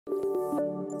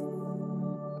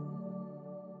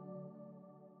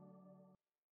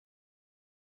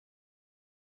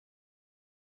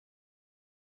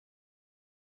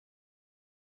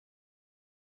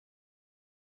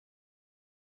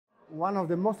one of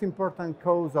the most important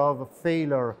causes of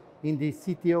failure in the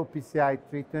CTO PCI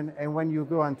treatment, and when you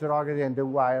go anterography and the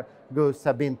wire goes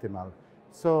subintimal.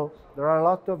 So there are a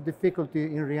lot of difficulty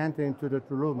in re-entering to the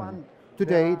true lumen.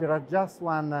 Today there are just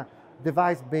one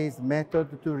device-based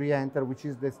method to re-enter, which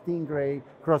is the Stingray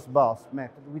cross-boss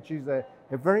method, which is a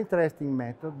very interesting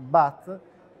method, but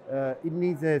it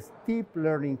needs a steep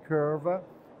learning curve.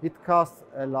 It costs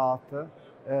a lot.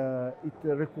 It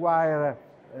requires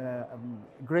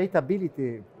great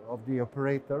ability of the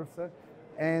operators,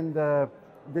 and there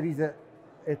is a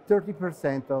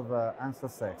 30% of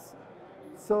unsuccess.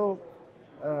 So,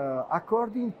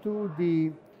 according to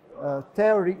the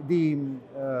theory,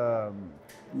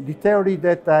 the theory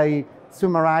that I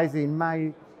summarize in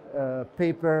my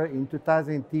paper in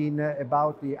 2010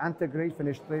 about the antegrade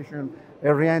fenestration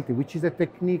re-entry, which is a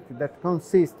technique that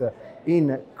consists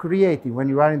in creating, when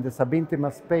you are in the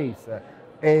subintimal space,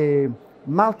 a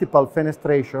multiple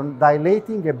fenestration,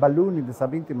 dilating a balloon in the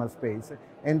subintimal space,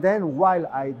 and then while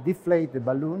I deflate the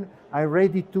balloon, I'm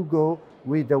ready to go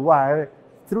with the wire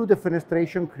through the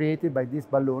fenestration created by this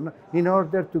balloon in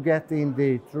order to get in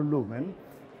the true lumen.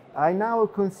 I now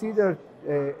consider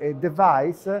a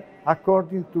device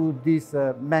according to this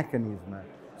mechanism.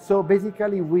 So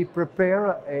basically we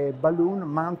prepare a balloon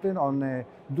mounted on a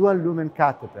dual lumen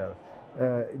catheter.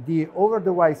 The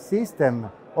over-the-wire system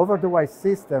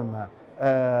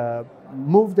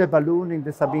move the balloon in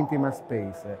the subintimal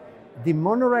space. The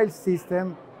monorail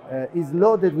system is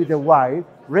loaded with a wire,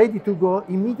 ready to go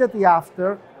immediately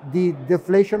after the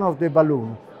deflation of the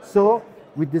balloon. So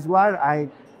with this wire,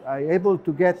 I'm able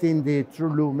to get in the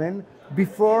true lumen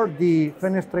before the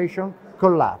fenestration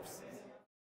collapse.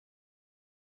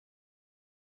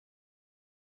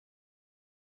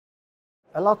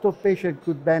 A lot of patients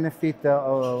could benefit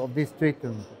of this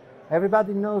treatment.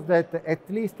 Everybody knows that at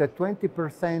least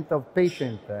 20% of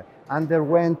patients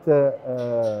underwent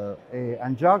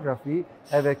angiography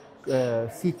have a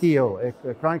CTO,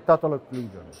 a chronic total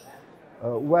occlusion.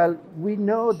 Well, we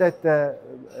know that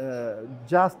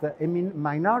just a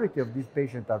minority of these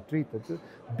patients are treated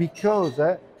because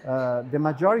the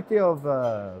majority of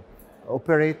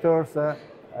operators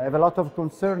have a lot of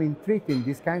concern in treating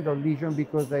this kind of lesion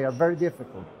because they are very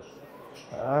difficult.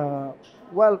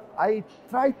 Well, I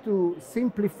try to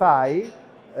simplify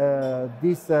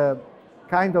this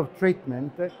kind of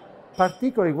treatment,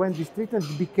 particularly when this treatment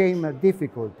became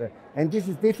difficult. And this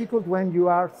is difficult when you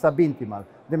are subintimal.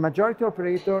 The majority of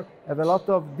operators have a lot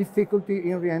of difficulty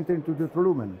in re-entering to the true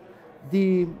lumen.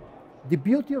 The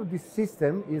beauty of this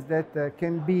system is that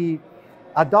can be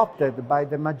adopted by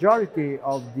the majority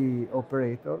of the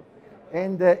operator,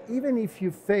 and even if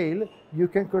you fail, you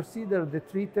can consider the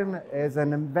treatment as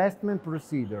an investment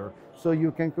procedure. So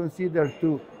you can consider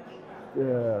to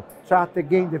treat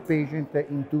again the patient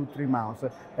in 2-3 months,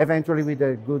 eventually with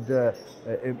a good,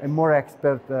 a more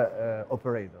expert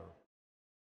operator.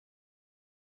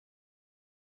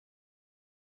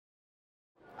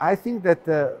 I think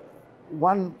that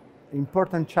one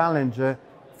important challenge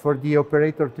for the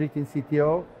operator treating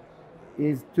CTO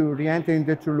is to re-enter in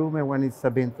the true lumen when it's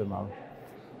subintimal.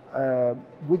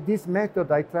 With this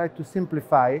method, I try to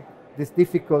simplify this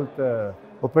difficult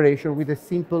operation with a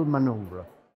simple maneuver.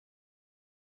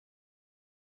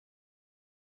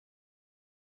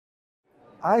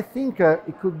 I think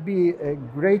it could be a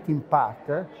great impact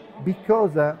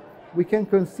because we can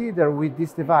consider with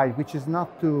this device, which is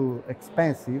not too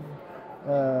expensive,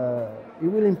 it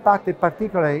will impact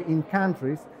particularly in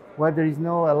countries where there is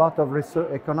a lot of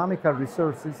economical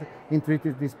resources in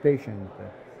treating this patient.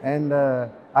 And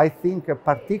I think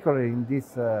particularly in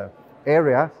this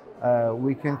area,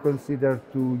 we can consider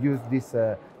to use this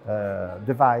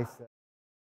device.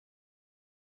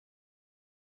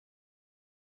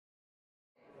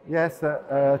 Yes,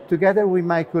 together with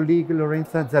my colleague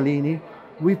Lorenza Zalini,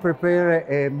 we prepare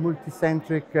a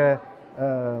multicentric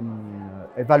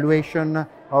evaluation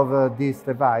of this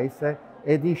device,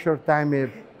 and in short time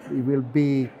it will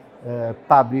be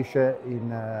published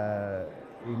in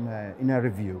a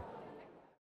review.